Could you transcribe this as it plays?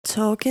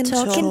Talking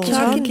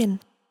Tunes.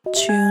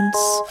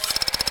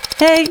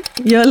 Hey,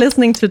 you're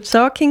listening to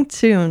Talking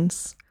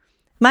Tunes.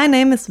 My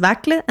name is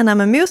Vakle and I'm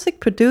a music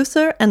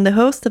producer and the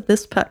host of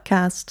this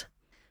podcast.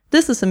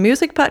 This is a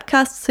music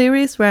podcast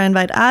series where I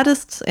invite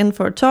artists in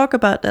for a talk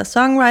about their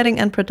songwriting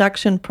and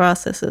production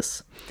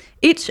processes.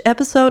 Each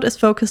episode is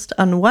focused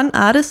on one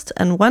artist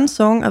and one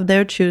song of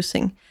their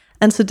choosing.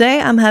 And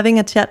today I'm having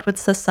a chat with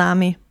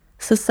Sasami.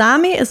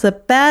 Sasami is a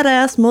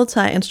badass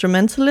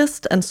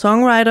multi-instrumentalist and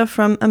songwriter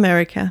from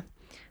America.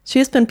 She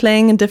has been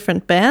playing in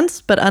different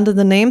bands, but under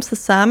the name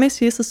Sasami,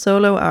 she is a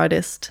solo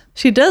artist.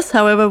 She does,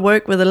 however,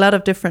 work with a lot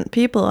of different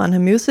people on her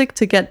music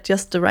to get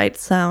just the right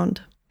sound.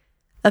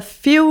 A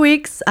few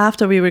weeks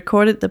after we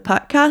recorded the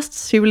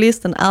podcast, she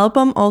released an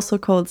album also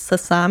called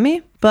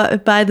Sasami,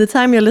 but by the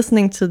time you're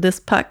listening to this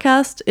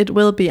podcast, it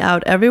will be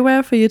out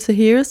everywhere for you to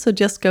hear, so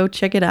just go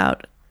check it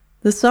out.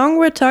 The song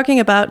we're talking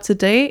about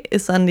today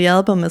is on the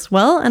album as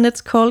well, and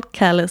it's called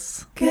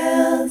Callous.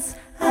 Girls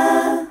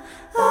are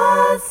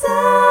awesome.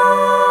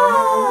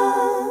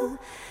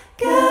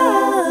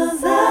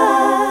 Girls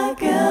are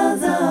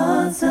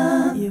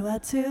awesome. You are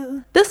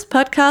too. This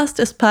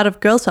podcast is part of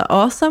Girls Are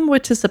Awesome,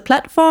 which is a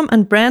platform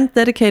and brand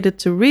dedicated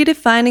to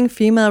redefining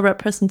female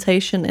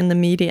representation in the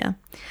media.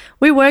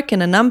 We work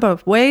in a number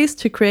of ways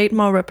to create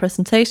more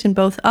representation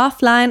both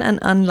offline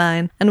and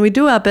online, and we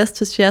do our best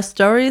to share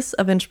stories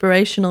of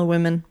inspirational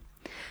women.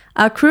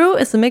 Our crew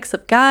is a mix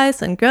of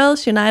guys and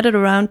girls united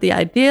around the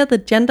idea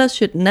that gender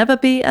should never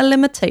be a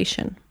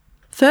limitation.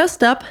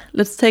 First up,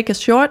 let's take a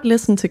short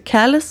listen to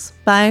Callous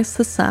by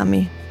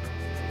Sasami.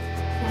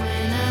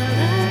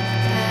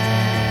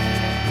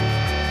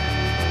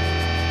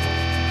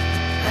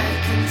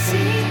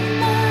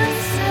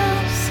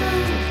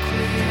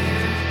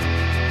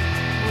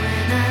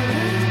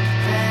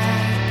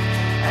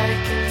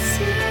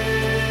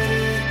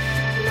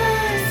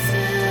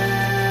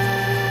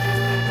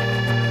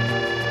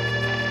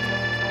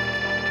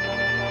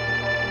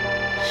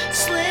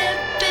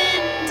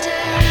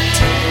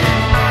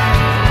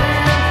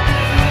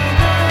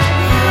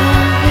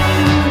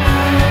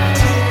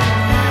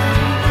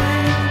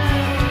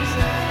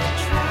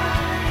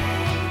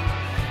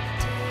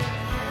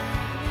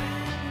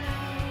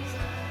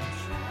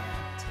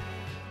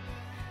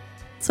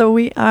 So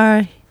we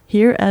are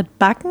here at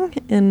Bakken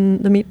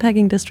in the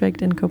meatpacking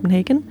district in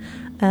Copenhagen,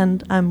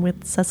 and I'm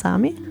with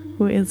Sasami,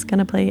 who is going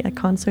to play a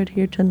concert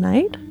here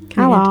tonight.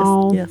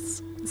 Hello.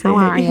 Yes. How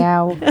are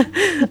you?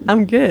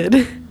 I'm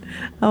good.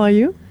 How are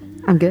you?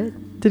 I'm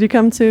good. Did you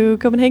come to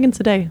Copenhagen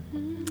today?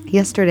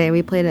 Yesterday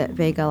we played at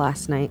Vega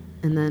last night,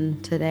 and then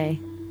today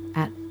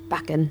at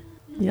Bakken.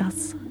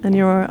 Yes. And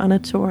you're on a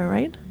tour,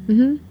 right?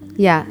 Mm-hmm.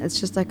 Yeah, it's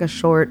just like a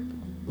short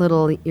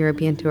little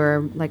European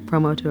tour, like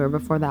promo tour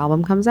before the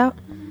album comes out.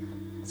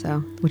 So,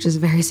 which is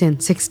very soon,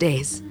 6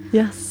 days.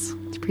 Yes.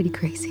 It's pretty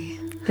crazy.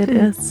 It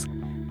is.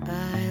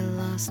 I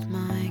lost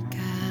my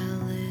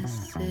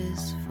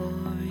calluses for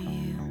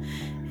you,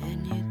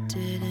 and you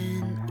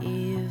didn't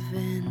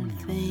even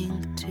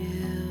think to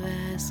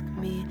ask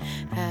me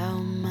how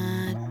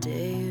my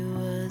day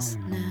was.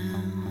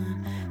 Now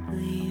I'm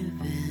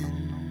leaving.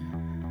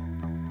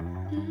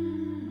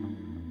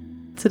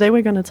 Today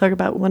we're going to talk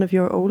about one of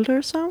your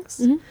older songs.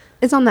 Mm-hmm.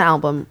 It's on the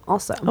album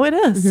also. Oh, it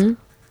is? Mm-hmm.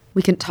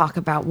 We can talk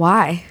about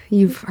why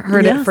you've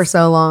heard Yes. it for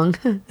so long.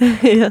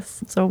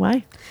 Yes. So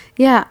why?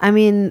 Yeah, I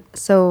mean,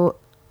 so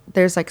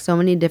there's like so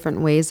many different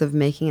ways of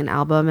making an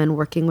album and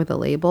working with a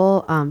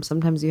label.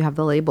 Sometimes you have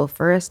the label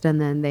first and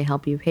then they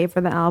help you pay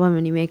for the album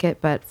and you make it.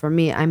 But for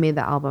me, I made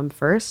the album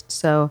first.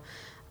 So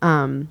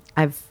I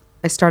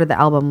started the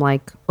album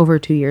like over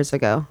 2 years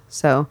ago.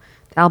 So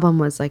the album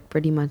was like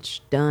pretty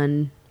much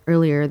done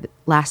earlier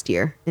last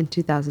year in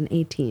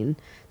 2018.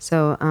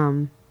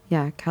 So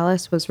yeah,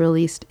 Callous was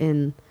released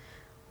in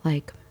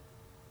like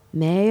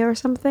May or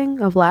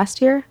something of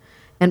last year,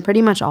 and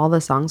pretty much all the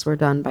songs were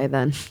done by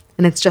then,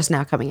 and it's just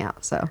now coming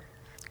out. So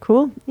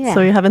Cool. Yeah.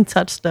 So you haven't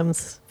touched them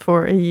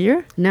for a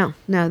year? no,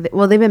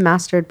 well, they've been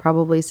mastered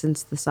probably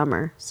since the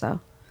summer. So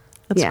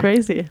That's yeah.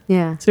 crazy.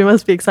 Yeah, So you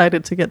must be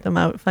excited to get them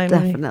out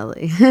finally.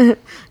 definitely.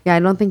 Yeah,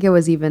 I don't think it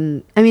was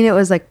even. I mean, it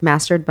was like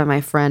mastered by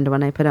my friend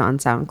when I put it on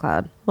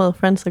SoundCloud. Well,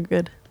 friends are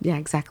good. Yeah,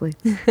 exactly.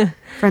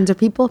 Friends are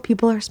people.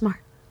 People are smart.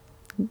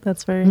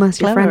 That's very Unless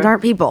your clever. friends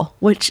aren't people,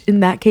 which in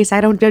that case,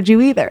 I don't judge you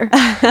either.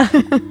 I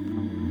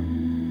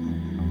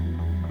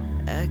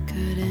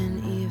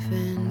couldn't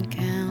even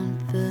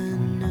count the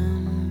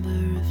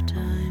number of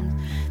times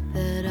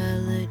that I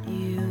let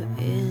you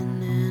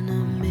in, and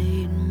I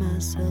made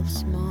myself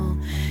small,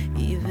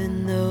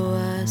 even though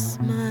I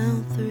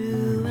smiled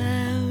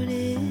throughout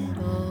it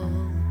all.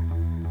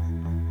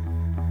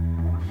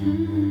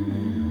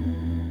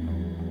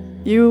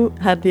 You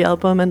had the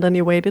album and then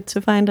you waited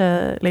to find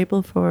a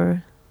label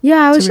for...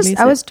 Yeah, I release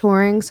was it?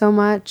 touring so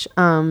much,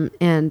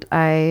 and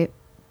I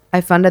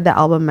funded the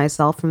album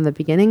myself from the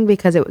beginning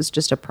because it was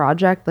just a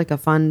project, like a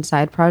fun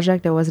side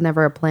project. It was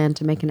never a plan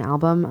to make an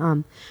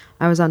album.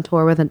 I was on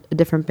tour with a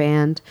different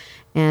band,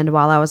 and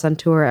while I was on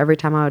tour, every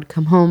time I would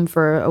come home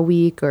for a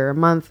week or a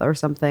month or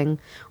something,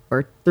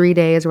 or 3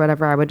 days or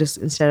whatever, I would just,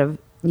 instead of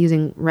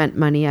using rent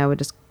money, I would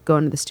just go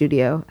into the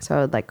studio. So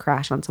I would like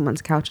crash on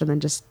someone's couch and then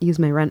just use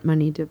my rent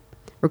money to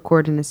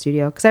record in the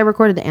studio, because I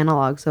recorded to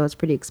analog, so it's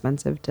pretty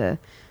expensive to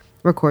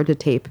record to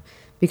tape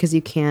because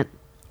you can't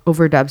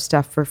overdub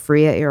stuff for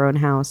free at your own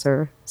house,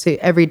 or so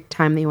every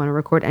time that you want to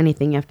record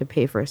anything you have to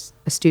pay for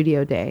a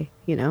studio day,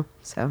 you know.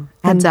 So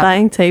and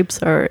buying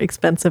tapes are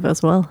expensive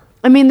as well.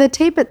 I mean, the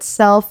tape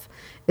itself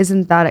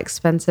isn't that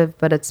expensive,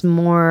 but it's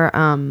more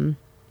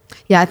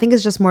I think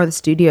it's just more the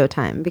studio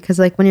time, because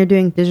like when you're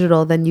doing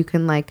digital, then you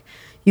can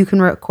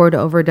record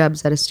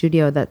overdubs at a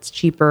studio that's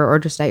cheaper, or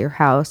just at your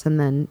house, and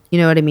then, you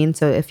know what I mean?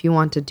 So if you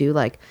want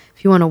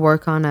to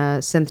work on a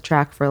synth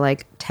track for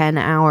like 10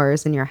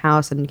 hours in your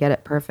house and get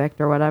it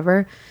perfect or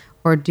whatever,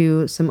 or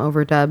do some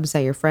overdubs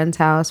at your friend's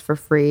house for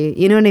free,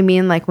 you know what I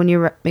mean? Like when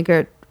you make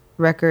a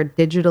record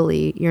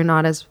digitally, you're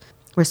not as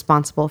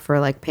responsible for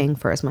like paying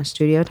for as much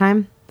studio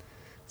time.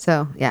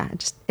 So yeah,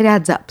 it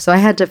adds up. So I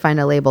had to find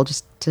a label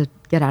just to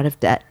get out of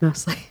debt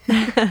mostly.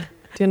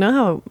 Do you know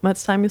how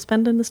much time you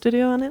spend in the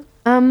studio on it?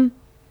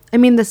 I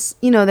mean, there's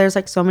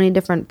like so many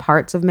different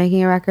parts of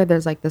making a record.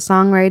 There's like the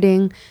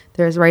songwriting,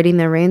 there's writing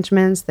the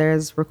arrangements,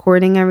 there's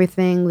recording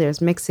everything, there's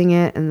mixing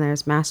it, and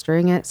there's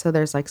mastering it. So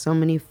there's like so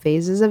many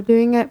phases of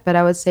doing it. But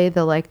I would say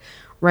the like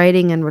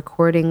writing and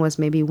recording was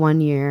maybe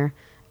 1 year,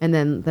 and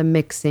then the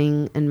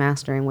mixing and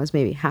mastering was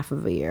maybe half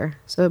of a year.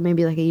 So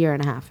maybe like 1.5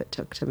 years it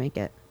took to make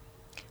it.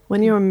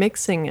 When you're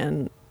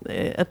mixing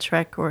a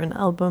track or an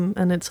album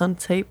and it's on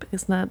tape,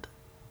 isn't that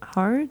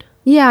hard?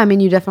 Yeah, I mean,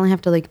 you definitely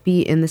have to like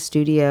be in the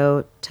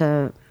studio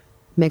to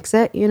mix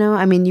it, you know?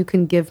 I mean, you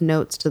can give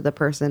notes to the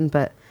person,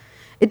 but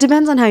it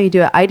depends on how you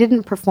do it. I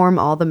didn't perform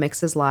all the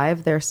mixes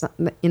live. There's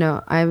some, you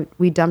know,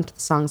 we dumped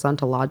the songs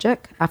onto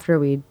Logic after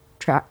we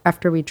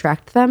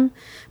tracked them,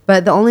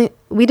 but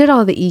we did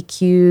all the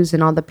EQs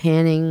and all the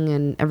panning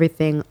and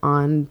everything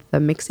on the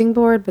mixing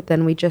board, but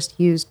then we just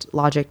used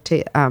Logic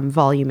to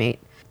volumate.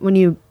 When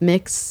you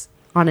mix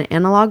on an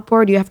analog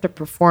board, you have to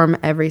perform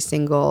every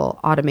single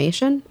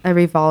automation,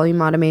 every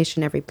volume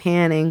automation, every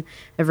panning,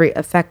 every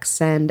effect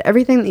send,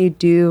 everything that you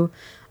do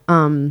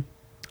on,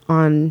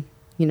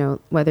 you know,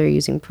 whether you're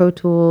using Pro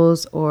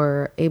Tools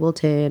or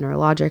Ableton or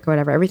Logic or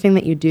whatever, everything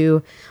that you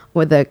do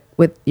with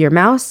your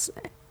mouse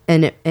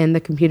and the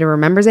computer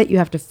remembers it, you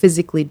have to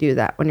physically do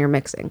that when you're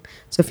mixing.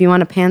 So if you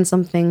want to pan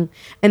something,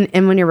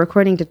 and when you're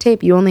recording to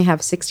tape, you only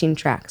have 16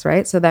 tracks,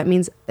 right? So that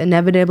means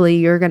inevitably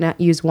you're going to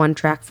use one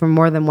track for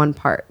more than one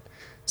part.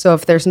 So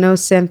if there's no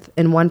synth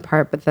in one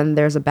part, but then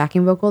there's a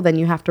backing vocal, then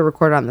you have to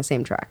record on the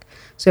same track.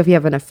 So if you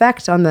have an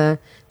effect on the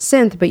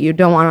synth, but you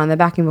don't want it on the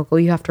backing vocal,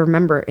 you have to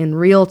remember in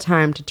real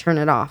time to turn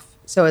it off.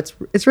 So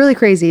it's really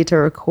crazy to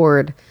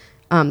record,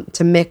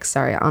 to mix,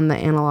 on the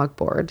analog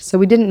board. So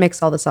we didn't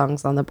mix all the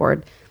songs on the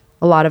board.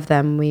 A lot of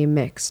them we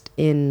mixed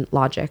in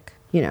Logic,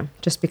 you know,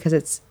 just because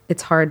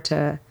it's hard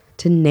to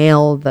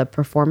nail the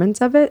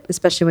performance of it,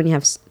 especially when you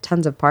have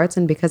tons of parts.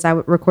 And because I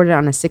recorded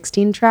on a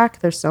 16 track,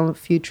 there's so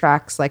few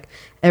tracks, like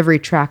every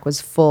track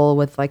was full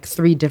with like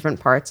 3 different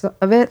parts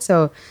of it.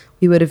 So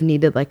we would have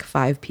needed like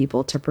 5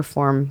 people to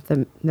perform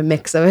the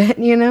mix of it,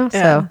 you know?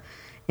 Yeah. So,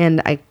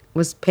 and I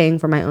was paying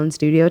for my own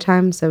studio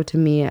time. So to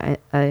me,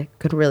 I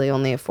could really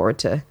only afford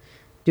to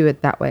do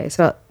it that way.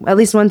 So at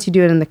least once you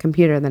do it in the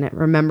computer, then it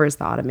remembers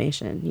the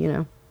automation, you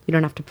know? You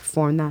don't have to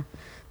perform the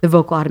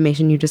vocal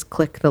automation. You just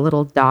click the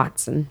little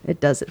dots and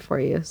it does it for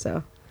you.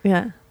 So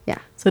yeah. Yeah.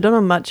 So I don't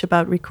know much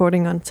about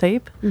recording on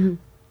tape. Mm-hmm.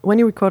 When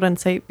you record on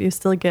tape, you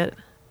still get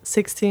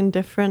 16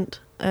 different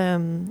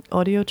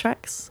audio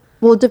tracks.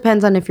 Well, it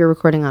depends on if you're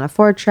recording on a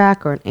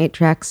 4-track or an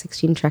 8-track,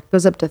 16-track.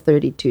 Goes up to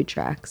 32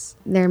 tracks.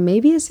 There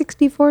may be a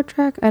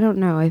 64-track. I don't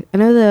know. I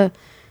know the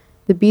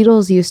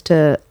Beatles used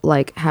to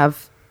like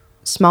have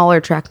smaller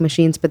track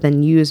machines, but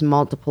then use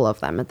multiple of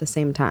them at the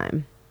same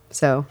time.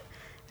 So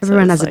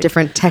everyone has like a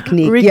different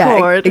technique.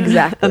 Record, yeah,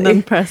 exactly, and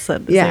then press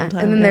at the same time.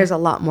 And then there's a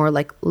lot more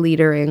like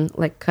leadering,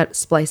 like cut,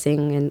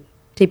 splicing, and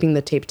taping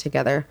the tape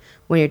together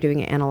when you're doing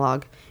it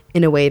analog,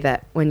 in a way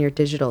that when you're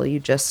digital, you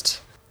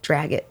just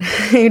drag it.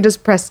 You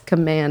just press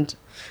Command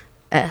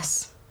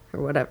S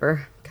or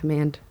whatever.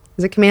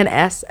 Is it Command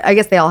S? I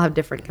guess they all have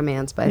different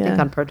commands, but I think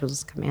on Pro Tools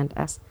it's Command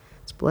S,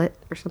 split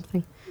or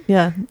something.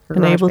 Yeah, in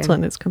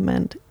Ableton it's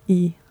Command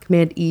E.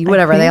 Command E,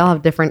 whatever. They all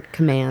have different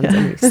commands,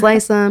 and you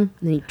slice them,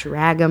 and then you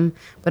drag them.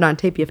 But on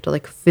tape, you have to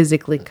like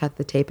physically cut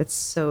the tape. It's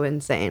so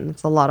insane.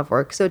 It's a lot of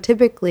work. So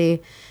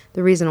typically,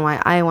 the reason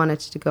why I wanted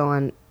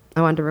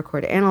to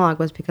record analog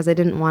was because I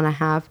didn't want to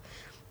have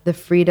the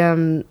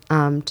freedom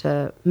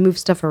to move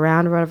stuff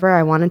around or whatever.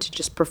 I wanted to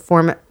just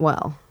perform it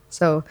well.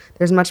 So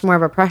there's much more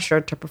of a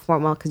pressure to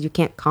perform well because you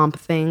can't comp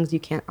things, you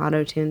can't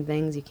auto-tune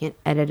things, you can't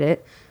edit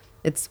it.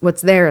 It's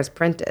what's there is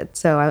printed.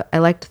 So I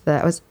liked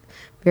that. I was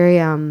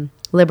very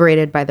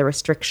liberated by the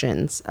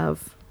restrictions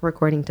of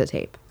recording to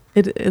tape.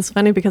 It is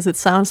funny because it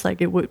sounds like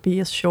it would be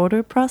a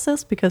shorter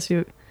process because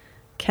you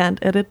can't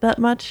edit that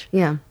much.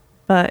 Yeah.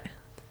 But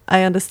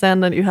I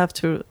understand that you have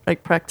to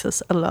like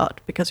practice a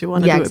lot because you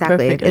want to do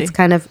exactly. it perfectly. It's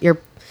kind of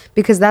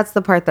because that's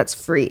the part that's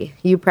free.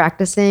 You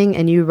practicing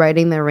and you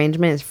writing the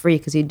arrangement is free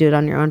because you do it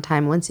on your own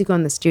time. Once you go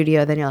in the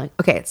studio, then you're like,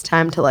 okay, it's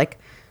time to like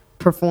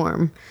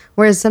perform.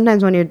 Whereas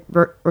sometimes when you're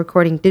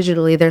recording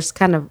digitally, there's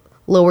kind of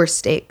lower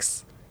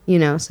stakes, you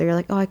know? So you're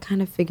like, oh, I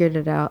kind of figured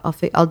it out.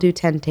 I'll do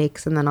 10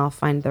 takes and then I'll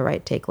find the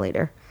right take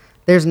later.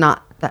 There's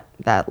not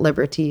that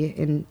liberty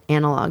in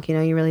analog, you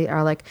know? You really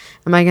are like,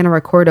 am I going to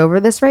record over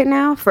this right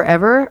now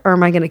forever, or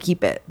am I going to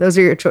keep it? Those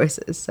are your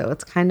choices. So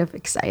it's kind of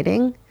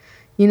exciting,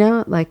 you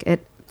know? Like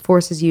it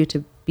forces you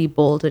to be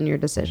bold in your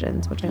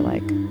decisions, which I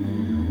like.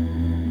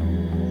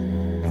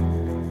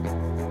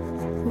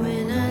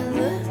 When I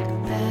look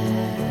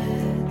back,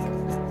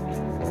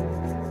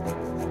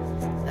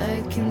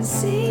 I can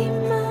see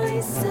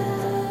myself.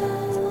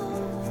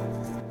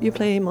 You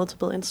play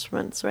multiple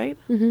instruments, right?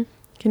 Mm-hmm.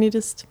 Can you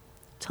just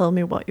tell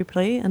me what you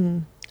play?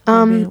 And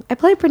maybe... I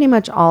play pretty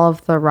much all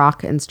of the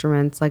rock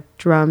instruments, like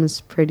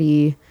drums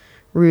pretty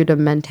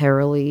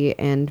rudimentarily,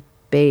 and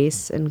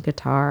bass and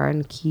guitar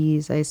and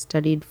keys. I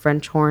studied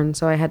French horn,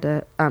 so I had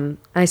to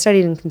I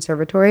studied in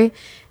conservatory, and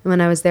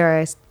when I was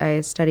there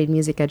I studied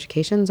music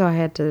education, so I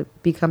had to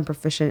become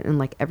proficient in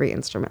like every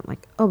instrument,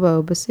 like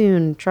oboe,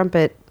 bassoon,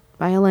 trumpet,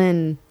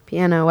 violin,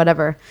 piano,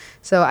 whatever.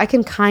 So I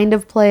can kind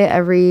of play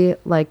every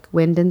like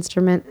wind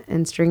instrument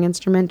and string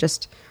instrument,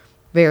 just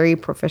very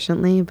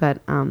proficiently, but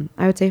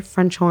I would say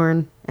French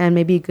horn and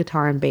maybe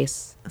guitar and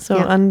bass. So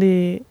Yeah. on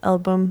the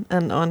album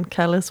and on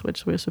Callous,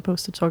 which we're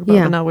supposed to talk about,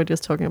 Yeah. but now we're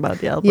just talking about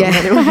the album Yeah.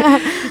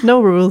 anyway.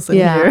 No rules in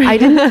Yeah, here. I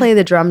didn't play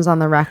the drums on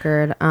the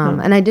record,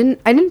 and I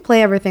didn't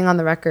play everything on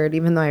the record,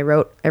 even though I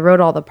wrote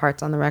all the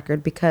parts on the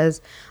record,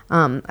 because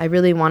I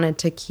really wanted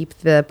to keep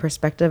the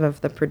perspective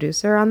of the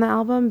producer on the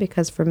album,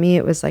 because for me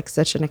it was like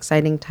such an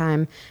exciting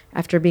time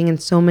after being in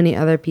so many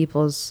other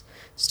people's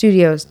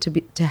studios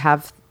to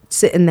have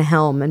sit in the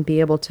helm and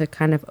be able to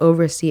kind of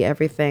oversee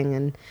everything.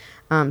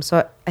 And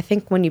so I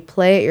think when you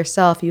play it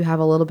yourself, you have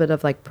a little bit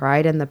of like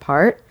pride in the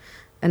part.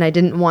 And I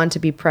didn't want to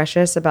be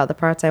precious about the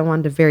parts. I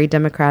wanted to very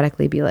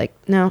democratically be like,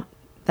 no,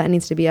 that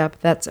needs to be up.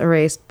 That's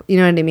erased. You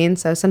know what I mean?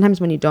 So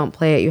sometimes when you don't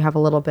play it, you have a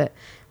little bit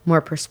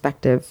more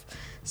perspective.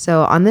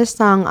 So on this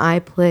song, I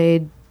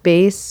played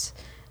bass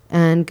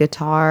and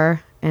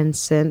guitar and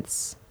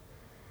synths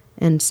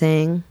and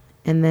sang.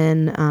 And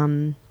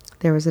then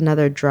there was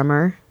another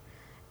drummer.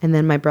 And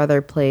then my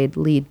brother played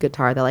lead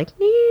guitar. They're like,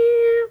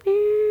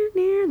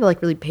 the like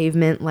really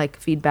pavement, like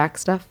feedback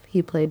stuff.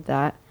 He played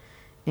that.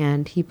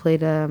 And he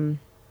played,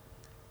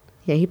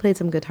 he played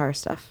some guitar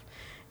stuff.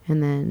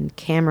 And then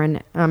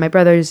Cameron, my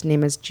brother's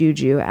name is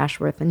Juju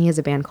Ashworth, and he has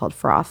a band called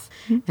Froth.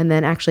 Mm-hmm. And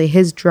then actually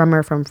his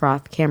drummer from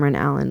Froth, Cameron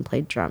Allen,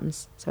 played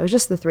drums. So it was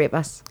just the three of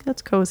us.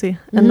 That's cozy.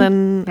 Mm-hmm. And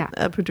then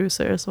a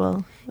producer as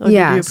well. Or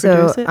yeah, did you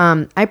produce it?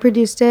 I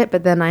produced it,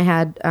 but then I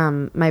had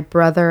my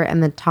brother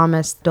and then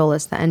Thomas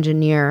Dulles, the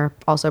engineer,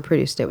 also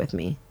produced it with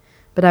me.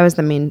 But I was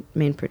the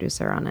main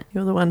producer on it.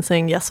 You're the one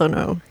saying yes or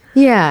no.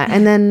 Yeah,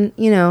 and then,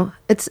 you know,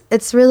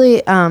 it's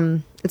really,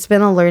 it's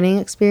been a learning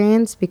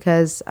experience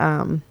because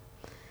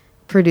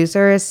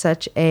producer is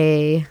such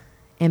a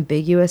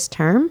ambiguous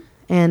term,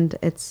 and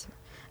it's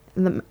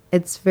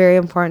very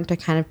important to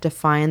kind of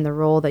define the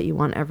role that you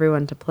want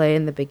everyone to play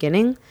in the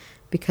beginning,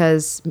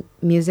 because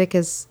music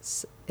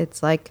it's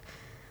like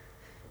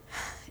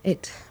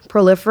it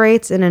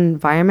proliferates in an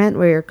environment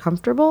where you're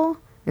comfortable,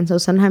 and so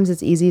sometimes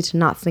it's easy to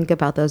not think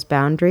about those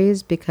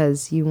boundaries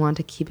because you want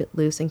to keep it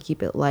loose and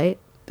keep it light.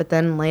 But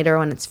then later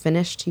when it's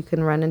finished, you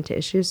can run into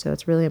issues. So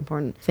it's a really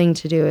important thing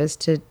to do is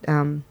to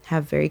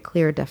have very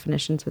clear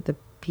definitions with the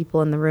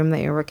people in the room that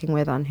you're working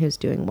with on who's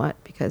doing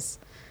what, because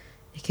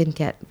it can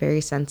get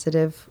very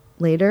sensitive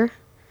later,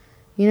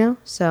 you know?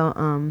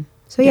 So,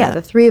 yeah,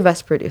 the three of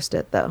us produced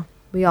it, though.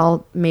 We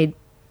all made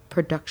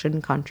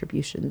production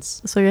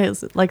contributions. So you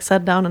guys like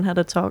sat down and had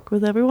a talk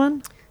with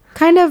everyone?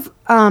 Kind of,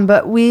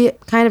 but we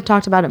kind of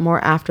talked about it more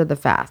after the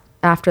fact.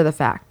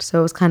 So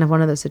it was kind of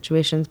one of those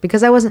situations,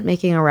 because I wasn't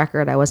making a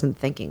record. I wasn't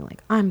thinking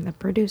like, I'm the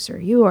producer,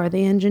 you are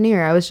the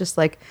engineer. I was just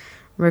like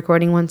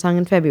recording one song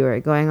in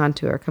February, going on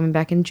tour, coming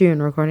back in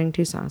June, recording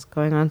 2 songs,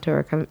 going on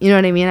tour, you know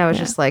what I mean? I was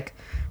just like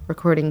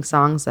recording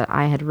songs that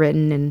I had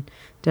written and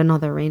done all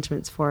the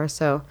arrangements for.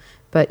 So,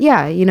 but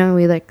yeah, you know,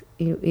 we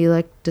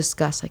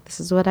discuss like, this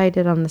is what I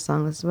did on the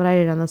song. This is what I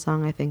did on the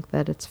song. I think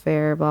that it's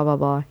fair, blah, blah,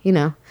 blah, you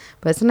know,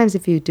 but sometimes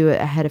if you do it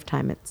ahead of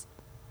time, it's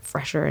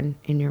fresher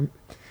in your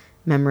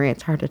memory.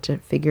 It's harder to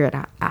figure it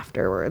out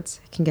afterwards.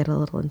 It can get a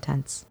little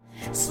intense.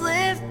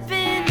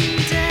 Slipping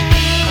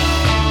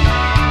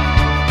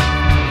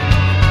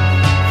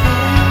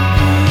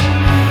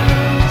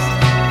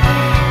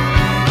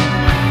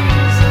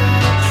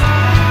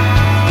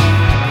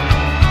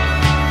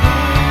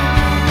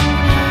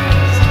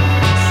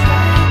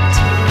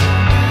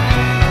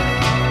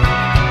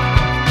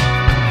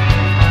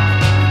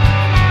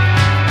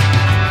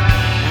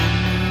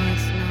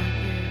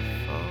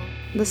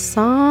The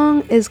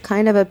song is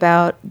kind of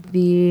about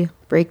the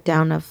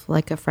breakdown of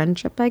like a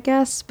friendship, I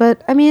guess.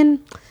 But I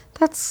mean,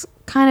 that's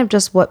kind of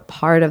just what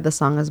part of the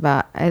song is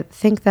about. I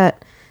think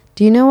that,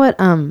 do you know what,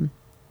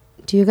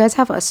 do you guys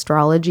have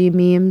astrology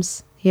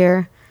memes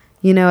here?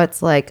 You know,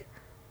 it's like,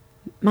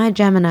 my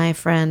Gemini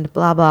friend,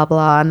 blah, blah,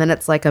 blah. And then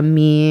it's like a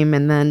meme,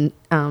 and then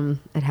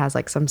it has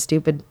like some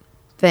stupid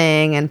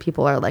thing, and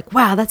people are like,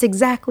 wow, that's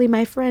exactly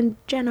my friend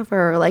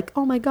Jennifer. Or like,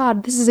 oh my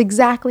God, this is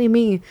exactly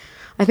me.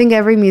 I think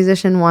every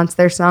musician wants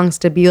their songs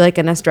to be like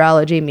an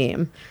astrology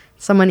meme.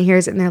 Someone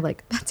hears it and they're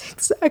like, that's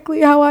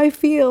exactly how I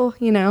feel,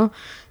 you know?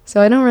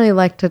 So I don't really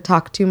like to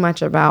talk too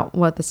much about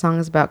what the song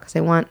is about, because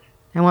I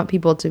want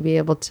people to be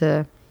able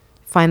to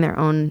find their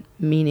own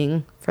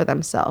meaning for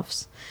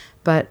themselves.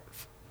 But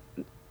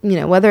you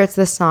know, whether it's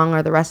this song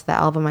or the rest of the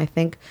album, I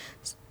think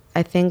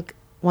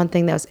one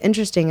thing that was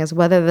interesting is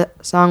whether the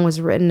song was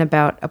written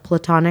about a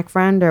platonic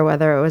friend or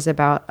whether it was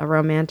about a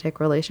romantic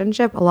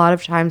relationship. A lot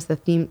of times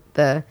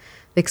the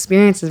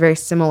experience is very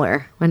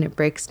similar when it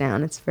breaks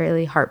down. It's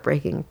really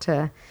heartbreaking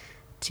to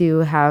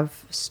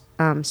have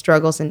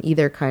struggles in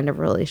either kind of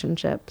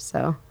relationship.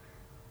 So,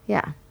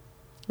 yeah,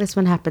 this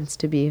one happens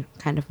to be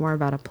kind of more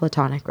about a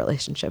platonic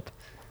relationship.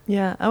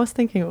 Yeah, I was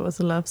thinking it was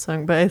a love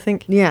song, but I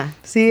think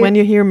see, when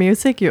you hear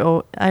music,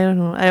 I don't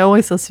know, I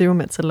always assume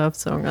it's a love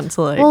song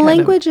until I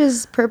language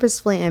is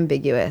purposefully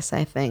ambiguous,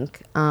 I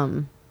think,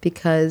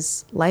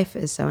 because life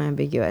is so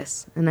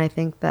ambiguous, and I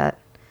think that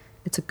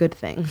it's a good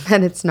thing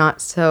that it's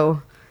not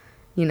so,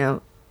 you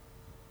know,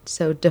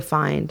 so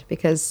defined,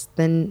 because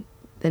then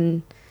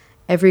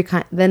every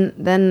kind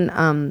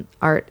then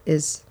art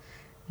is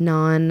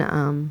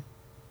non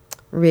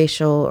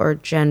racial or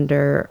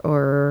gender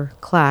or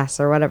class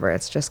or whatever.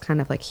 It's just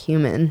kind of like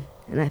human,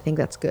 and I think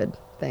that's a good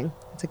thing.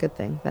 It's a good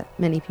thing that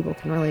many people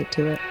can relate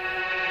to it.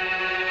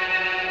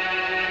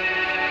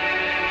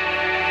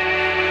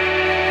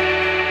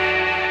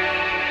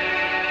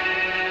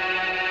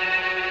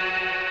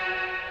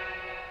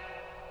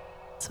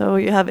 So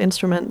you have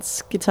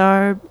instruments,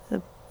 guitar.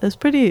 It's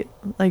pretty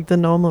like the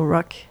normal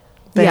rock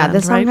band, yeah,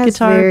 this song right? has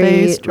Guitar, very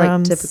bass,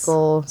 drums,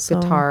 typical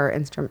guitar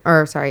instrument,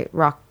 or sorry,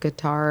 rock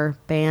guitar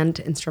band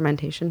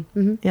instrumentation.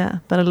 Mm-hmm. Yeah,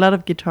 but a lot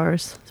of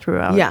guitars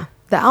throughout. Yeah,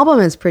 the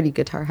album is pretty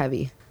guitar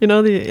heavy. You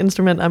know, the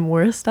instrument I'm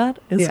worst at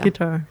is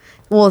guitar.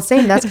 Well,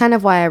 same. That's kind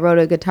of why I wrote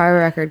a guitar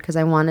record, because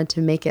I wanted to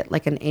make it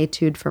like an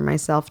etude for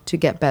myself to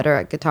get better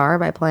at guitar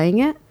by playing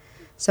it.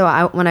 So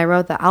when I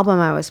wrote the album,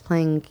 I was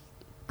playing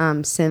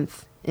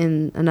synth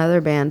in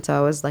another band, so I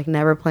was like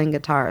never playing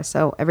guitar.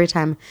 So every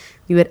time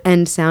we would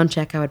end sound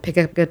check, I would pick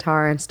up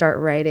guitar and start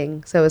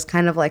writing. So it was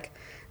kind of like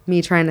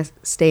me trying to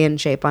stay in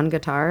shape on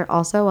guitar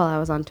also while I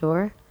was on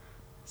tour.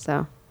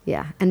 So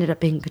yeah, ended up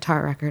being a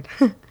guitar record.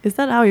 Is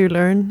that how you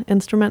learn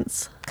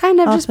instruments? Kind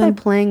of often? Just by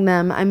playing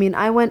them. I mean,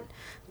 I went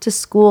to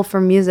school for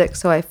music,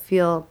 so I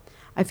feel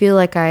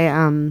like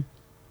I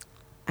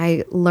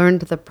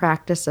learned the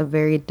practice of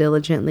very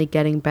diligently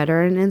getting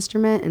better at an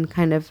instrument, and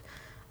kind of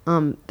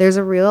there's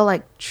a real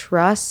like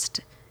trust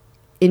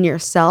in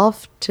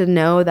yourself to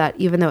know that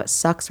even though it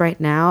sucks right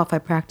now, if I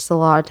practice a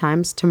lot of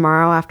times,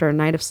 tomorrow after a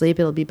night of sleep,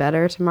 it'll be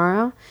better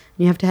tomorrow. And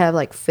you have to have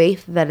like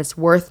faith that it's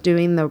worth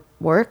doing the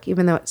work,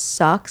 even though it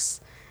sucks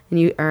and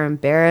you are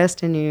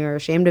embarrassed and you're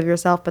ashamed of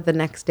yourself, but the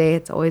next day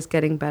it's always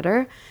getting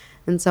better.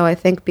 And so I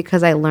think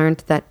because I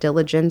learned that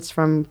diligence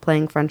from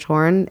playing French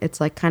horn,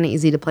 it's like kind of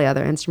easy to play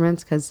other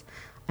instruments, because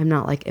I'm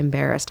not like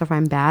embarrassed if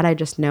I'm bad. I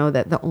just know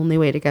that the only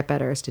way to get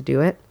better is to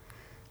do it,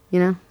 you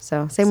know?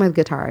 So same with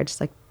guitar. I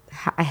just like,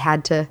 I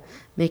had to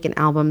make an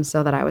album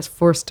so that I was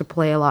forced to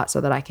play a lot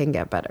so that I can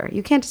get better.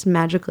 You can't just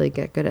magically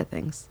get good at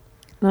things.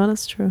 No,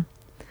 that's true.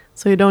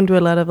 So you don't do a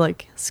lot of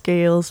like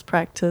scales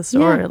practice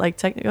or like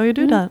technical. Oh, you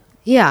do that.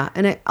 Yeah,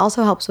 and it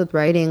also helps with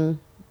writing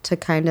to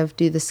kind of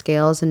do the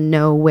scales and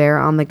know where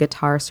on the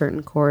guitar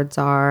certain chords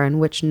are and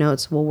which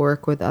notes will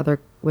work with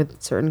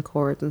certain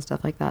chords and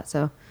stuff like that.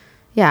 So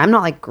yeah, I'm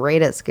not like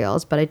great at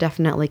scales, but I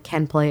definitely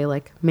can play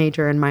like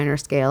major and minor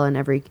scale in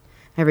every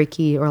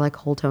key, or like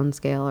whole tone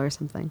scale or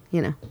something,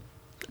 you know.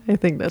 I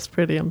think that's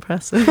pretty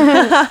impressive.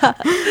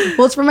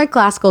 Well, it's from my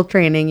classical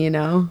training, you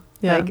know.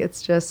 Yeah. Like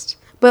it's just,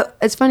 but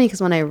it's funny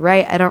because when I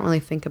write, I don't really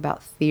think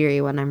about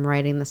theory when I'm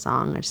writing the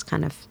song. I just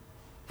kind of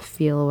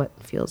feel what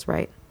feels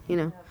right, you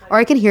know. Or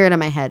I can hear it in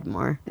my head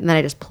more, and then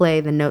I just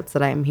play the notes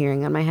that I'm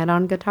hearing on my head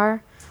on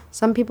guitar.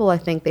 Some people, I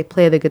think they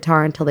play the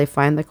guitar until they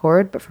find the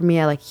chord, but for me,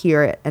 I like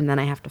hear it and then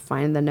I have to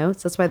find the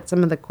notes. That's why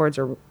some of the chords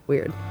are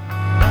weird.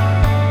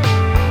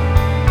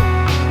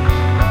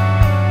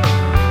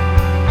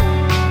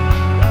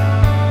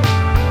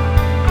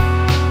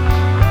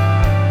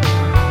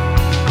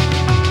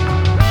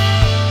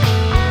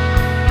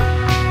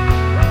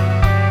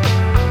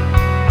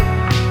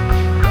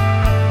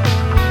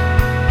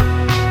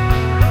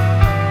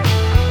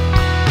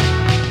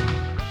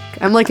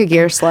 I'm like a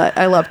gear slut.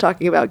 I love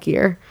talking about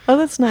gear. Oh,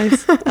 that's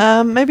nice.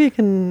 Maybe you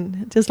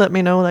can just let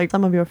me know like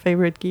some of your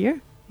favorite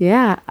gear.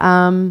 Yeah.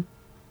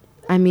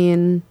 I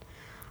mean,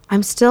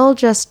 I'm still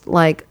just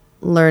like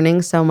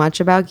learning so much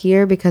about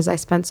gear because I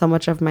spent so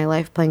much of my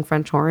life playing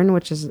French horn,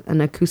 which is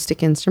an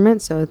acoustic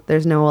instrument. So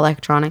there's no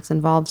electronics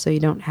involved. So you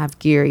don't have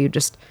gear. You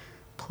just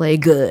play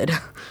good,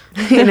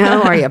 you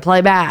know, or you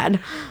play bad.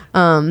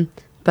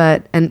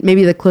 But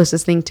maybe the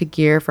closest thing to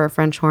gear for a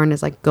French horn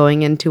is like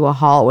going into a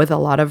hall with a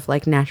lot of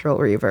like natural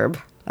reverb.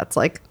 That's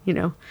like, you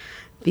know,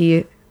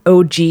 the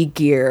OG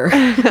gear.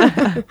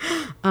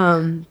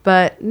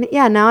 But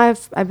yeah, now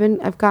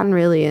I've gotten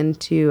really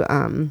into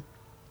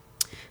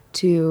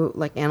to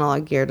like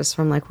analog gear just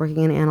from like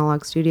working in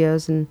analog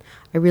studios, and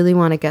I really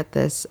want to get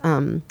this.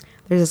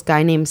 There's this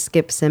guy named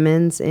Skip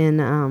Simmons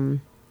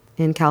in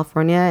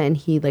California, and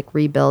he like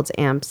rebuilds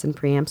amps and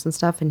preamps and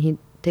stuff, and he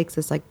takes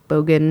this like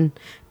Bogan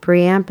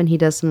preamp and he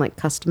does some like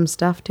custom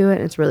stuff to it,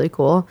 and it's really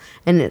cool,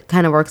 and it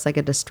kind of works like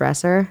a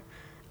distressor.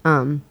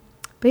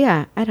 But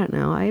yeah, I don't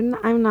know.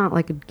 I'm not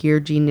like a gear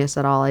genius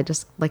at all. I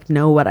just like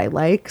know what I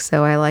like.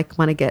 So I like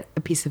want to get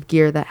a piece of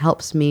gear that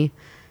helps me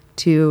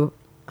to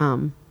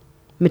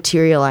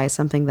materialize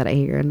something that I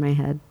hear in my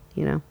head,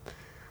 you know.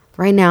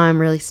 Right now I'm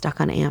really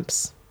stuck on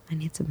amps. I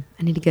need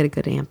to get a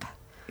good amp.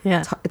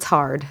 Yeah. It's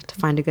hard to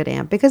find a good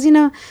amp because, you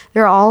know,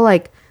 they're all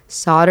like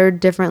soldered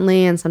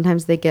differently, and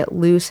sometimes they get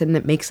loose and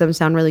it makes them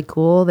sound really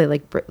cool. They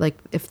like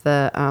if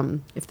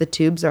the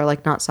tubes are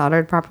like not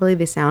soldered properly,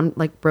 they sound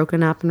like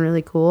broken up and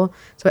really cool.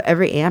 So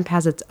every amp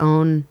has its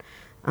own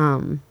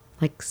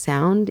like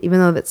sound, even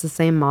though it's the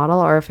same model,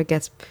 or if it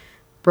gets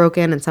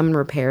broken and someone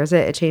repairs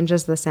it, it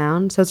changes the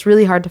sound. So it's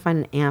really hard to find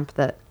an amp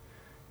that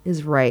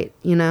is right,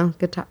 you know.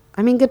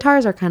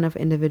 Guitars are kind of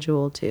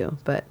individual too,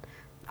 but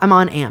I'm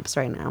on amps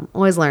right now. I'm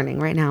always learning.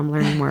 Right now I'm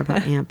learning more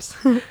about amps.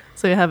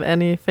 So you have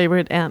any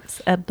favorite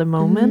amps at the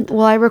moment?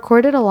 Well, I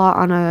recorded a lot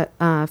on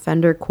a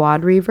Fender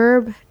Quad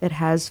Reverb. It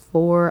has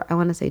 4, I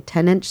want to say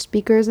 10-inch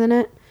speakers in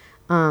it.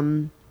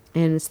 And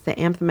it's the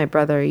amp that my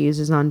brother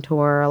uses on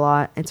tour a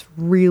lot. It's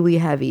really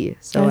heavy.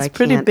 So it's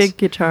pretty big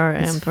guitar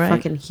amp, it's right?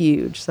 Fucking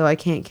huge. So I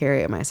can't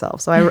carry it myself.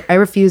 So I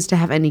refuse to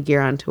have any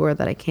gear on tour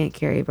that I can't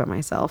carry by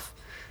myself.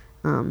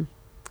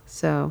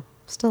 So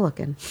still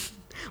looking.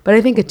 But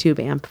I think a tube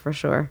amp for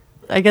sure.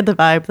 I get the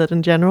vibe that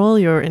in general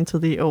you're into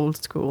the old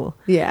school.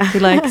 Yeah. You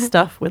like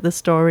stuff with a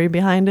story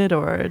behind it,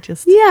 or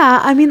just...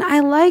 Yeah, I mean, I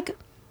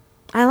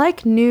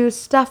like new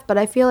stuff, but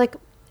I feel like,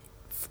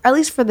 at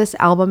least for this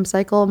album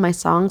cycle, my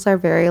songs are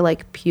very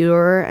like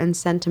pure and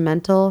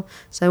sentimental.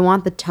 So I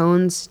want the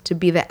tones to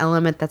be the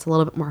element that's a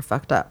little bit more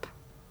fucked up,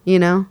 you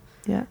know?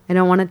 Yeah. I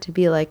don't want it to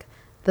be like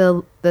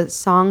the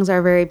songs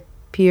are very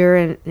pure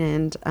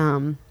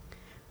and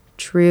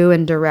true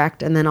and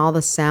direct, and then all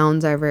the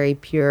sounds are very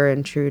pure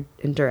and true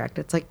and direct.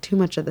 It's like too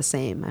much of the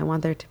same. I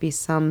want there to be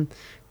some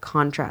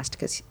contrast,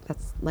 because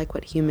that's like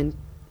what human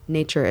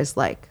nature is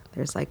like.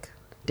 There's like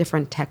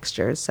different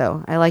textures.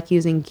 So I like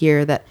using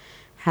gear that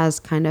has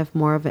kind of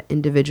more of an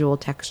individual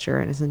texture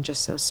and isn't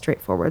just so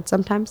straightforward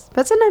sometimes.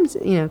 But sometimes,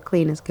 you know,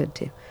 clean is good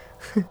too.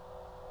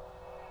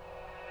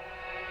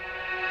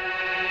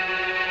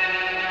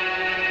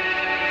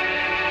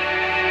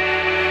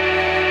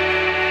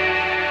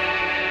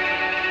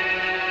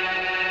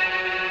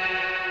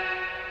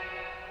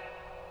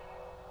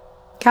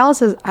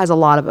 Callus has a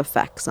lot of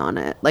effects on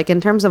it. Like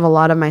in terms of a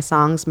lot of my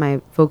songs,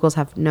 my vocals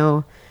have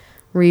no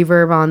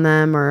reverb on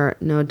them or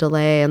no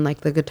delay, and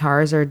like the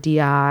guitars are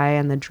DI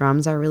and the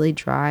drums are really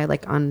dry.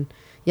 Like some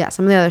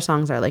of the other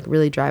songs are like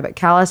really dry, but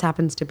Callus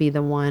happens to be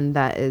the one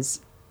that is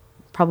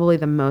probably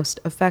the most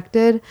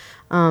affected.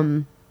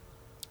 The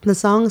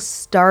song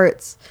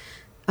starts,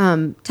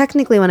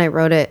 technically when I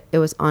wrote it, it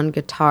was on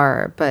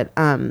guitar, but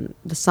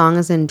the song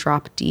is in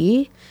drop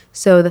D.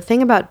 So the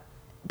thing about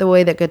the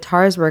way that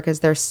guitars work is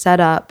they're set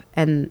up,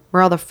 and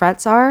where all the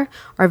frets are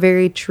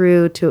very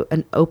true to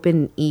an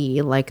open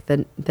E, like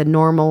the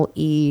normal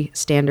E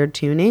standard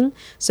tuning.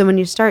 So when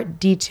you start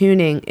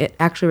detuning, it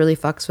actually really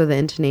fucks with the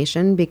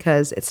intonation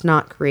because it's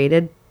not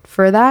created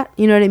for that.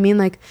 You know what I mean?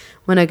 Like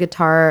when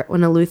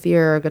a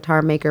luthier or a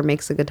guitar maker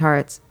makes a guitar,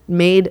 it's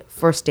made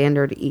for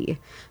standard E.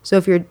 So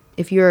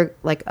if you're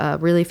like a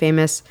really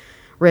famous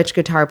rich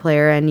guitar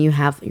player and you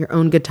have your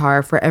own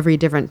guitar for every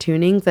different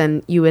tuning,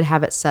 then you would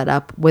have it set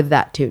up with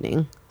that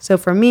tuning. So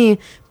for me,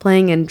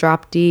 playing in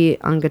drop D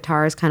on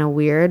guitar is kind of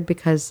weird,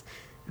 because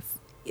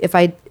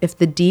if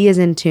the D is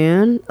in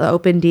tune, the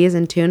open D is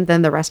in tune,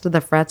 then the rest of the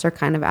frets are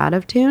kind of out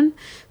of tune.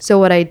 So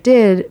what I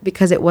did,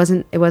 because it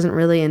wasn't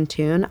really in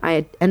tune,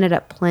 I ended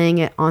up playing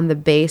it on the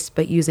bass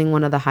but using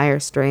one of the higher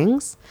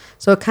strings.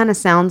 So it kind of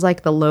sounds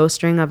like the low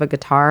string of a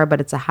guitar, but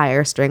it's a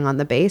higher string on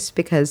the bass,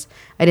 because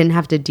I didn't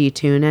have to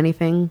detune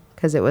anything,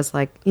 because it was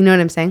like, you know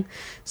what I'm saying?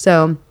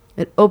 So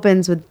it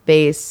opens with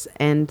bass,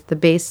 and the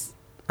bass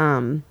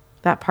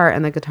that part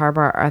and the guitar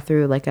part are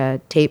through like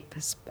a tape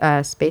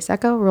space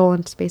echo,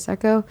 Roland space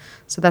echo.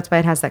 So that's why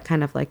it has that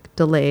kind of like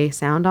delay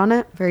sound on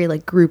it. Very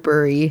like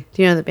grouper-y.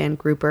 Do you know the band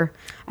Grouper?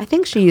 I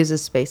think she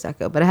uses space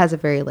echo, but it has a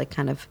very like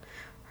kind of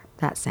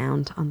that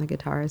sound on the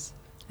guitars.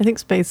 I think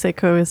space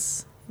echo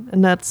is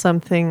not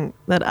something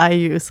that I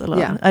use a lot.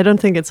 Yeah. I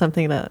don't think it's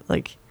something that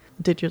like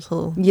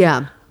digital.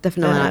 Yeah,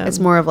 definitely not. It's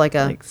more of like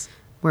a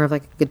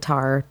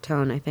guitar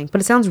tone, I think.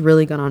 But it sounds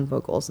really good on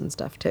vocals and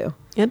stuff too.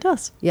 It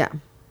does. Yeah.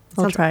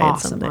 I'll Sounds try it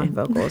awesome someday. on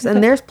vocals.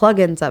 And there's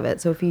plugins of it.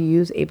 So if you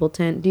use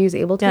Ableton, do you use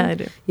Ableton? Yeah, I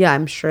do. Yeah,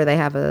 I'm sure they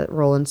have a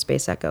Roland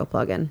Space Echo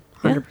plugin.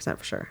 100%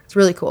 for sure. It's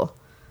really cool.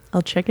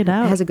 I'll check it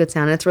out. It has a good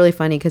sound. And it's really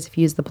funny because if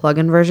you use the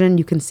plugin version,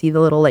 you can see the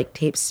little like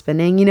tape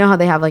spinning. You know how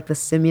they have like the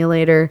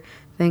simulator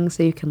thing,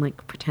 so you can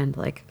like pretend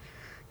like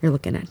you're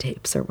looking at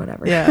tapes or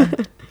whatever. Yeah,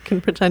 you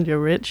can pretend you're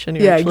rich and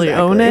you actually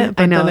own it.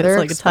 But I know, then they're it's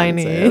like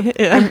expensive. a tiny.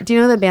 Yeah. Do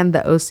you know the band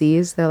the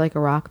OCs? They're like a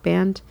rock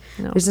band.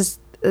 No. There's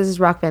this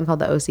rock band called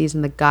the OCs,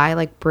 and the guy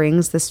like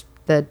brings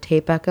the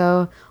tape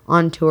echo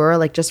on tour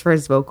like just for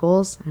his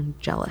vocals. I'm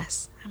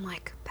jealous. I'm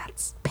like,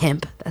 that's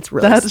pimp. That's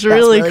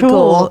really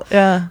cool.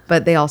 Yeah.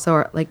 But they also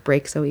are like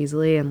break so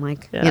easily and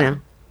like Yeah. you know.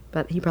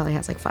 But he probably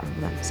has like 5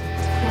 of them. So. When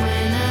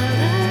I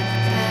look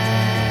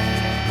back,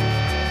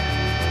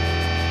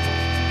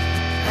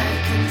 I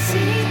can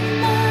see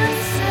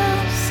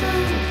myself so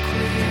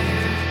clear.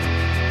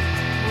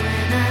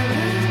 When I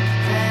look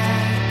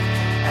back,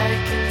 I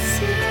can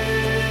see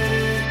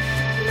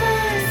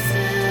myself.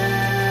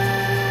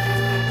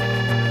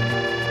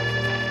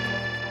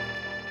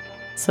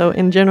 So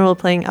in general,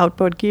 playing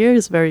outboard gear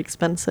is very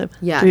expensive.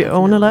 Yeah, Do you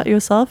own a lot definitely.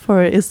 yourself,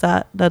 or is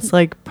that's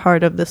like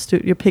part of the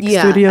studio? You pick I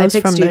studios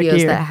pick from studios their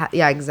gear. that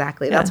yeah,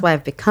 exactly. Yeah. That's why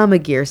I've become a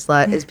gear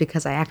slut, is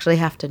because I actually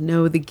have to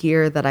know the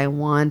gear that I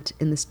want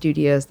in the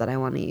studios that I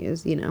want to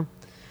use, you know.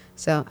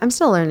 So I'm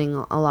still learning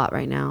a lot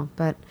right now,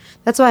 but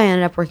that's why I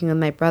ended up working with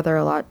my brother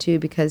a lot too,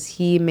 because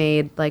he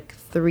made like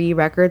 3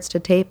 records to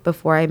tape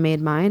before I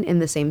made mine in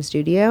the same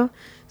studio.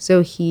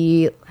 So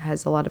he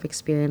has a lot of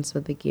experience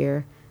with the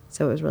gear.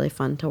 So it was really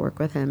fun to work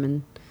with him,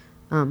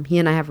 and he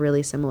and I have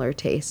really similar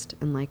taste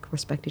and like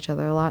respect each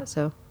other a lot.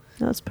 So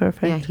That's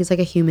perfect. yeah, he's like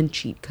a human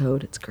cheat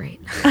code. It's great.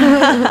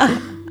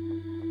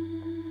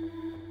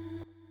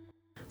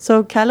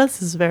 So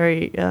Callus is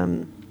very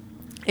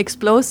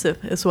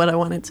explosive, is what I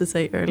wanted to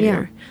say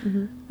earlier.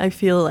 Mm-hmm. I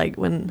feel like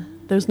when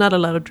there's not a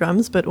lot of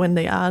drums, but when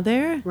they are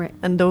there, Right.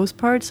 and those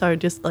parts are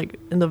just like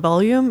in the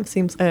volume, it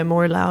seems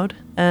more loud.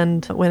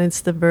 And when it's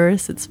the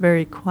verse, it's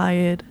very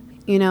quiet.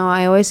 You know,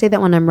 I always say that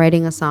when I'm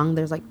writing a song,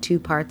 there's like 2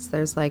 parts.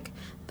 There's like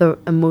the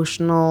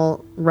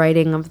emotional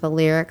writing of the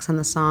lyrics and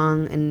the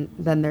song, and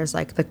then there's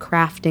like the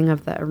crafting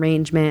of the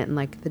arrangement and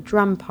like the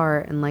drum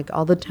part and like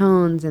all the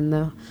tones and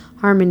the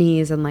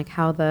harmonies and like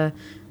how the,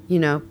 you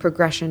know,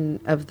 progression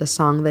of the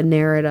song, the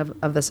narrative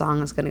of the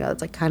song is going to go.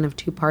 It's like kind of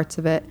 2 parts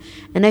of it.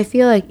 And I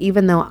feel like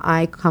even though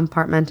I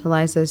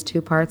compartmentalize those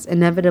 2 parts,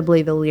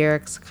 inevitably the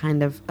lyrics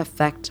kind of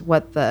affect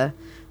what the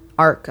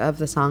arc of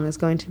the song is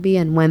going to be,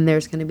 and when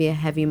there's going to be a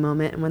heavy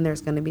moment and when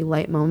there's going to be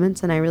light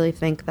moments. And I really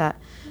think that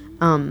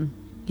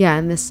yeah,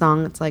 in this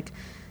song it's like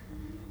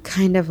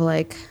kind of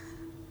like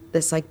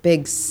this like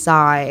big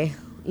sigh,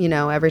 you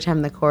know, every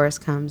time the chorus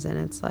comes, and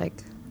it's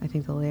like, I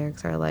think the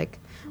lyrics are like,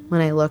 when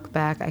I look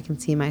back I can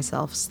see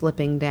myself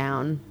slipping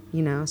down,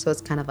 you know. So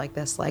it's kind of like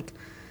this like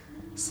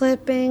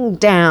slipping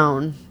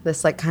down,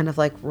 this like kind of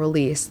like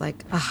release,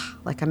 like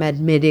like I'm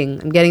admitting,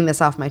 I'm getting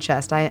this off my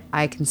chest.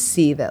 I can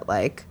see that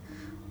like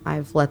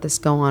I've let this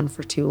go on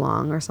for too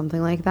long or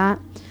something like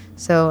that.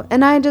 So,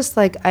 and I just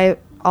like,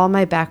 all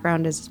my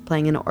background is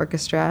playing in an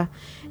orchestra.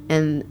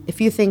 And if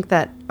you think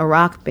that a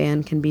rock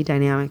band can be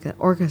dynamic, an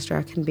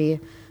orchestra can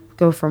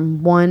go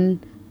from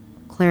one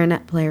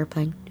clarinet player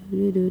playing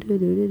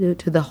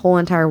to the whole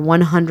entire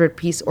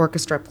 100-piece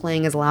orchestra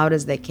playing as loud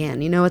as they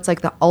can. You know, it's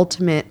like the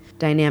ultimate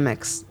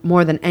dynamics,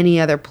 more than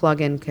any other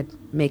plugin could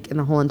make in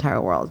the whole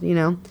entire world, you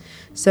know?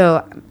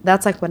 So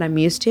that's like what I'm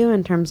used to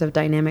in terms of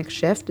dynamic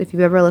shift. If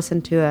you've ever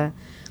listened to a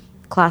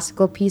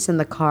classical piece in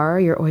the car,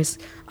 you're always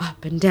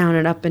up and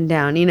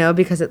down, you know,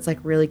 because it's like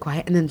really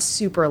quiet and then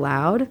super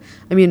loud.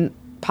 I mean,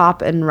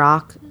 pop and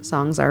rock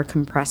songs are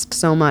compressed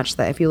so much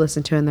that if you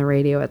listen to it in the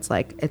radio, it's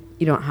like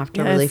you don't have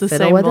to really it's the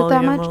fiddle same with it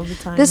that volume all much. the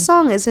time. This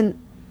song isn't.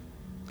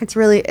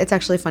 It's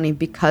actually funny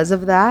because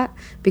of that,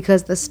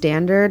 because the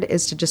standard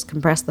is to just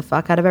compress the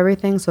fuck out of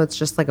everything, so it's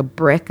just like a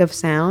brick of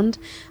sound.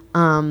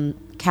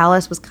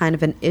 Callus was kind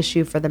of an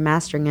issue for the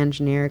mastering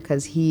engineer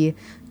because he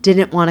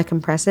didn't want to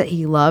compress it.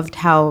 He loved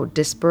how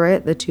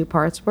disparate the 2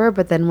 parts were,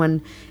 but then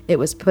when it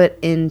was put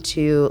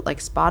into like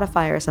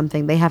Spotify or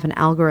something, they have an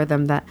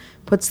algorithm that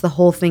puts the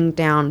whole thing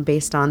down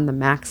based on the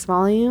max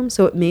volume,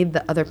 so it made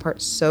the other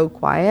parts so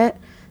quiet.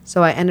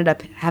 So I ended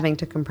up having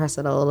to compress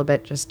it a little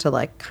bit just to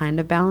like kind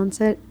of balance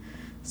it.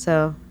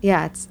 So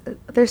yeah,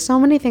 there's so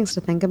many things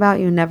to think about.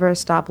 You never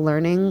stop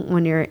learning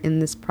when you're in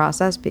this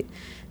process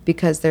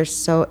because there's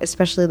so,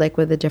 especially like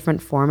with the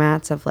different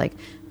formats of like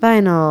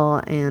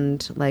vinyl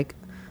and like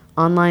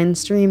online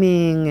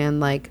streaming and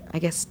like I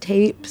guess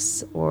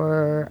tapes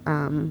or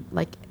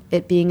like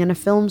it being in a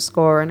film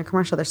score and a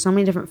commercial. There's so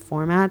many different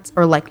formats,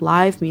 or like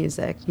live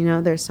music, you know,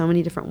 there's so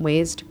many different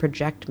ways to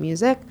project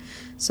music.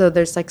 So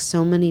there's like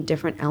so many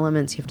different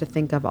elements you have to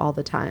think of all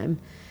the time.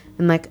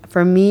 And like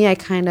for me, I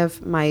kind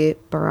of, my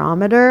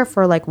barometer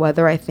for like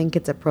whether I think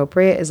it's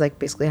appropriate is like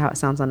basically how it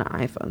sounds on an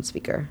iPhone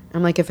speaker.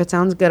 I'm like, if it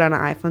sounds good on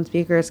an iPhone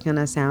speaker, it's going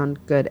to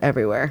sound good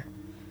everywhere.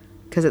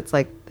 because it's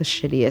like the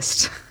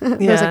shittiest.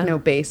 There's Yeah. like no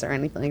bass or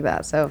anything like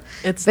that. So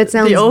It's if it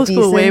sounds the old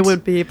school way decent-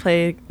 would be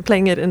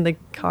playing it in the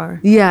car.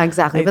 Yeah,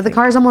 exactly. I But the think.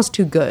 car's almost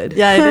too good.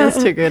 Yeah, it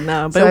is too good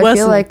now, but So I it feel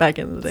wasn't like back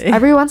in the day.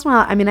 Every once in a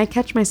while, I mean, I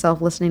catch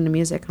myself listening to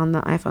music on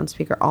the iPhone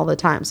speaker all the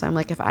time. So I'm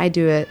like, if I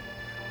do it,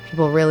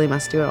 people really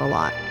must do it a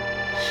lot.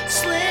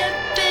 Slipping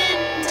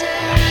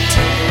down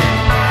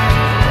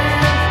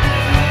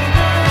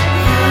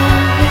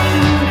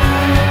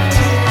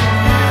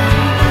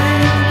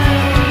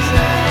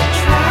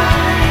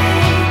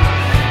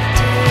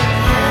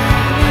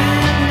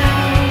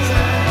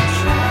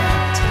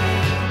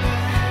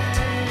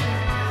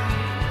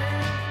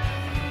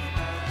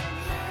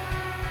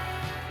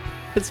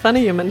It's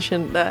funny you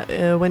mentioned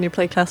that when you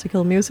play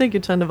classical music, you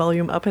turn the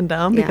volume up and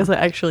down, Yeah. because I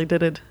actually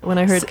did it when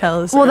I heard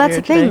Callus. Well, that's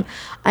earlier the thing. today.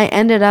 I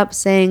ended up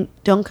saying,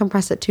 don't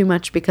compress it too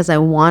much because I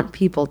want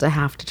people to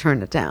have to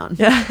turn it down.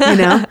 Yeah. You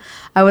know?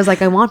 I was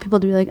like, I want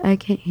people to be like, I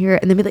can't hear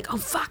it. And then be like, oh,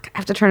 fuck, I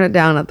have to turn it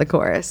down at the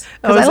chorus.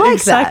 That Because was I like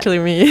exactly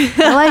me.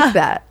 that. I like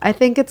that. I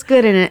think it's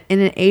good in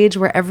an age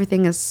where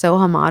everything is so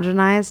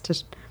homogenized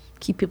to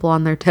keep people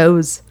on their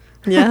toes.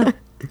 Yeah.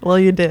 Well,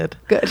 you did.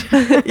 Good.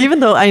 Even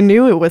though I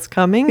knew it was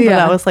coming, but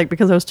Yeah. I was like,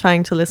 because I was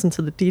trying to listen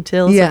to the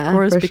details, Yeah, of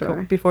course, for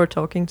sure. before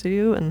talking to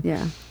you, and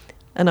Yeah.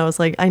 and I was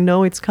like, I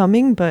know it's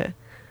coming, but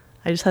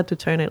I just had to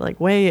turn it like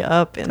way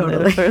up in the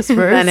Totally. first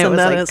verse, And it was,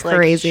 like, it's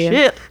crazy.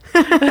 shit.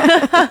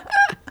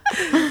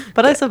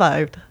 But I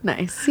survived.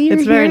 Nice. See, you're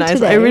It's very here nice.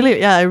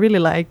 today. I really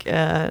like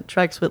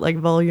tracks with like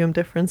volume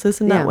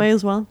differences in Yeah. that way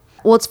as well.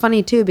 Well, it's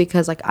funny too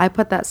because like I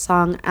put that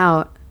song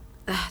out.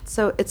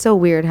 It's so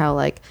weird how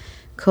like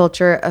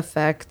culture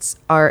affects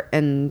art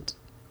and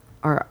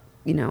art.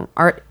 You know,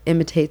 art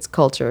imitates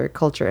culture.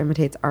 Culture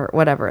imitates art.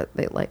 Whatever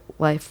they like.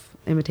 Life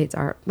imitates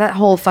art. That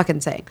whole fucking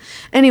saying.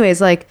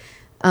 Anyways, like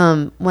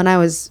when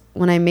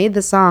I made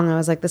the song, I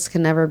was like, this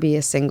can never be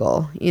a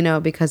single. You know,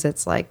 because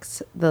it's like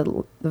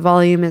the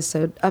volume is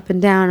so up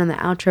and down, and the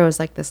outro is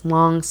like this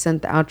long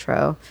synth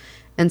outro.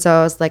 And so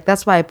I was like,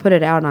 that's why I put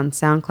it out on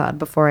SoundCloud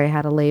before I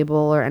had a label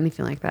or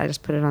anything like that. I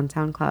just put it on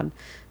SoundCloud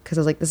because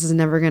I was like, this is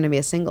never going to be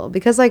a single.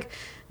 Because like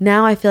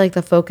now I feel like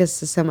the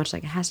focus is so much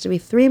like it has to be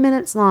 3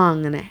 minutes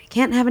long and it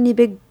can't have any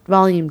big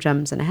volume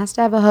jumps and it has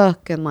to have a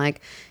hook and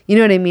like, you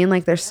know what I mean?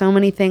 Like there's so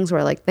many things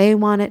where like they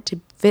want it to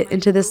fit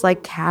into this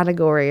like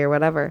category or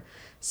whatever.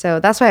 So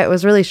that's why I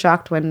was really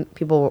shocked when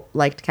people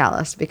liked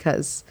Callus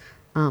because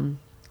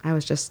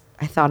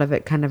I thought of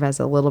it kind of as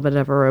a little bit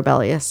of a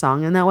rebellious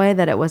song in that way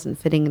that it wasn't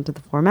fitting into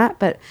the format,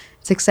 but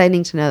it's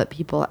exciting to know that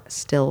people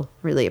still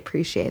really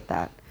appreciate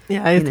that.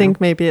 Yeah, I think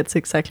maybe it's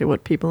exactly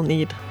what people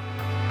need.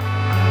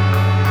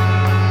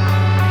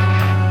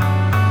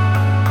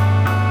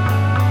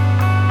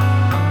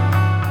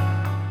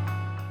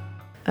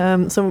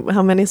 So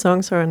how many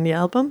songs are on the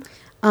album?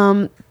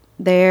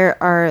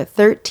 There are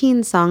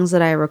 13 songs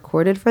that I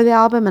recorded for the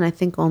album, and I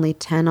think only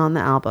 10 on the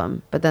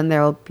album. But then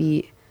there will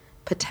be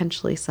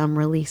potentially some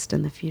released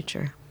in the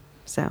future.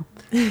 So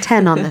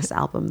 10 on this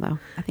album, though.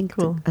 I think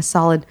Cool. it's a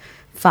solid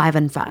 5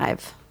 and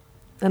 5.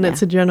 And Yeah.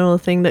 it's a general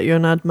thing that you're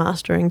not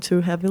mastering too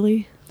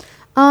heavily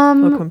or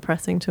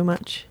compressing too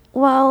much.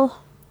 Well,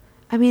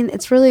 I mean,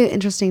 it's really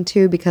interesting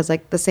too because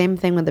like the same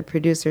thing with the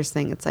producers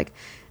thing. It's like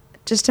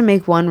just to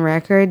make one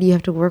record, you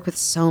have to work with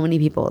so many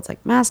people. It's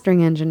like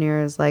mastering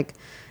engineers, like,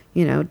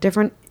 you know,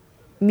 different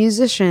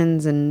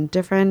musicians and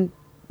different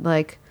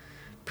like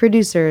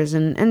producers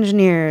and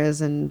engineers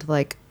and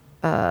like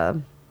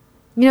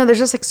you know, there's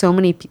just like so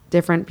many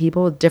different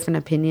people with different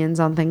opinions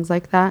on things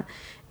like that.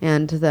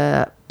 And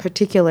the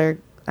particular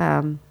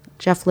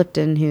Jeff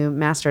Lipton, who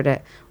mastered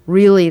it,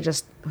 really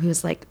just, he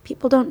was like,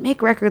 people don't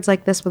make records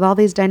like this with all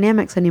these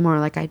dynamics anymore.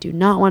 Like, I do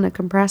not want to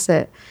compress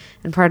it.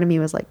 And part of me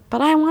was like,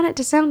 but I want it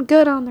to sound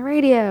good on the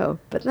radio.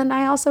 But then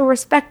I also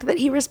respect that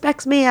he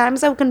respects me. I'm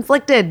so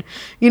conflicted.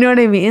 You know what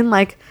I mean?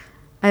 Like,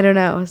 I don't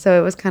know. So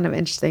it was kind of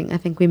interesting. I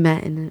think we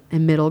met in a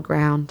middle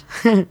ground.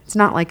 It's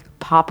not like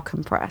pop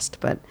compressed,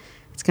 but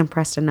it's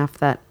compressed enough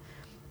that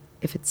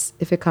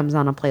if it comes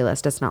on a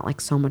playlist, it's not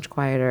like so much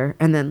quieter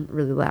and then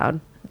really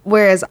loud.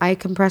 Whereas I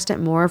compressed it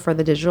more for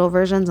the digital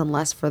versions and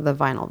less for the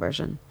vinyl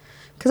version.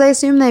 Because I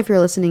assume that if you're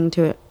listening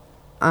to it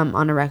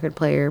on a record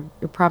player,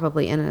 you're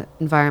probably in an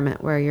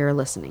environment where you're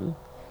listening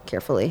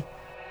carefully.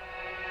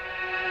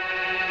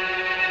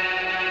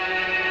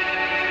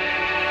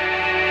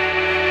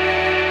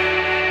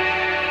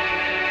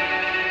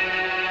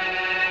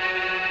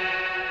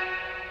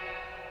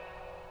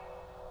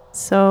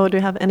 So do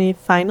you have any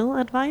final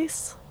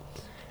advice?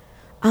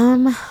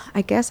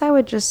 I guess I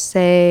would just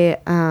say,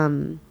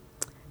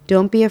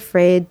 don't be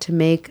afraid to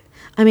make,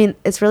 I mean,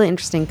 it's really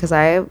interesting because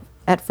I,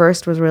 at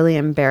first, was really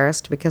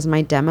embarrassed because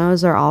my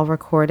demos are all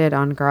recorded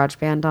on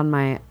GarageBand on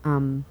my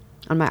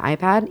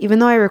iPad, even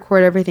though I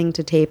record everything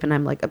to tape and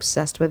I'm like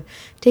obsessed with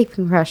tape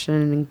compression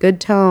and good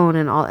tone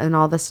and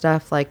all this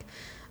stuff. Like,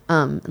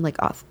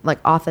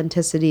 like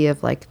authenticity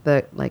of like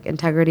the like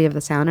integrity of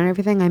the sound and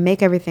everything. I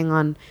make everything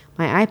on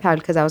my iPad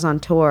because I was on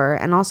tour,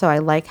 and also I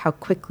like how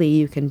quickly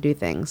you can do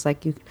things.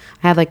 Like I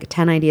have like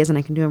 10 ideas and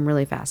I can do them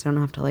really fast. I don't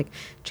have to like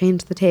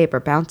change the tape or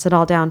bounce it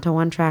all down to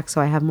one track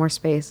so I have more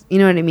space. You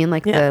know what I mean?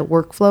 Like the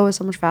workflow is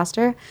so much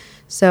faster.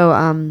 So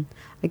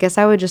I guess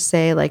I would just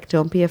say, like,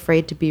 don't be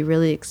afraid to be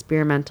really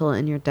experimental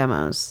in your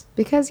demos.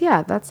 Because,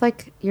 yeah, that's,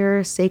 like,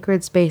 your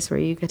sacred space where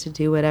you get to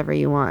do whatever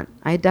you want.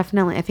 I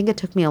think it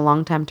took me a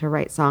long time to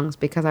write songs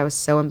because I was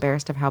so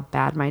embarrassed of how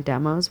bad my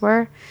demos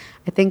were.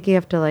 I think you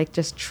have to, like,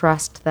 just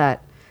trust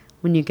that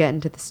when you get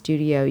into the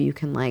studio, you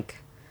can, like,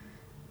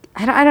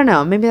 I don't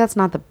know. Maybe that's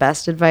not the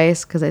best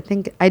advice because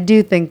I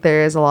do think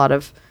there is a lot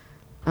of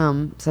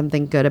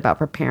something good about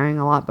preparing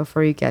a lot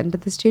before you get into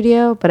the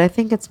studio. But I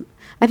think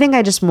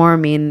I just more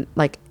mean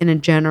like in a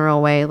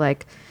general way,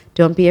 like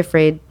don't be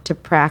afraid to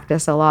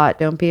practice a lot.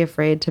 Don't be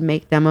afraid to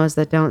make demos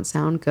that don't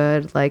sound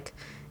good. Like,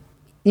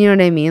 you know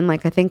what I mean?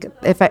 Like I think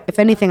if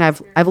anything,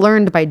 I've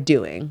learned by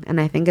doing, and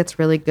I think it's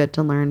really good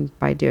to learn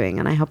by doing.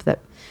 And I hope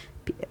that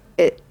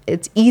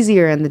it's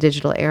easier in the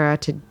digital era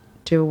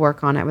to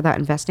work on it without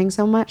investing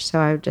so much. So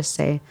I would just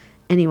say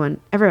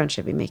everyone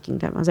should be making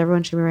demos.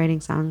 Everyone should be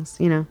writing songs,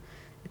 you know.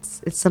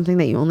 It's something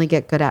that you only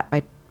get good at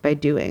by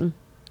doing.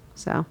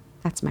 So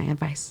that's my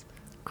advice.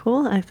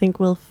 Cool. I think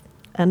we'll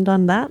end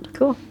on that.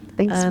 Cool.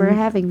 Thanks for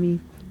having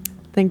me.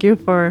 Thank you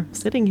for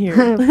sitting here.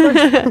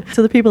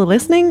 To the people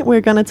listening,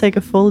 we're going to take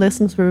a full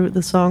listen through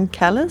the song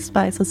Callous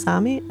by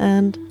Sasami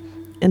and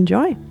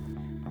enjoy.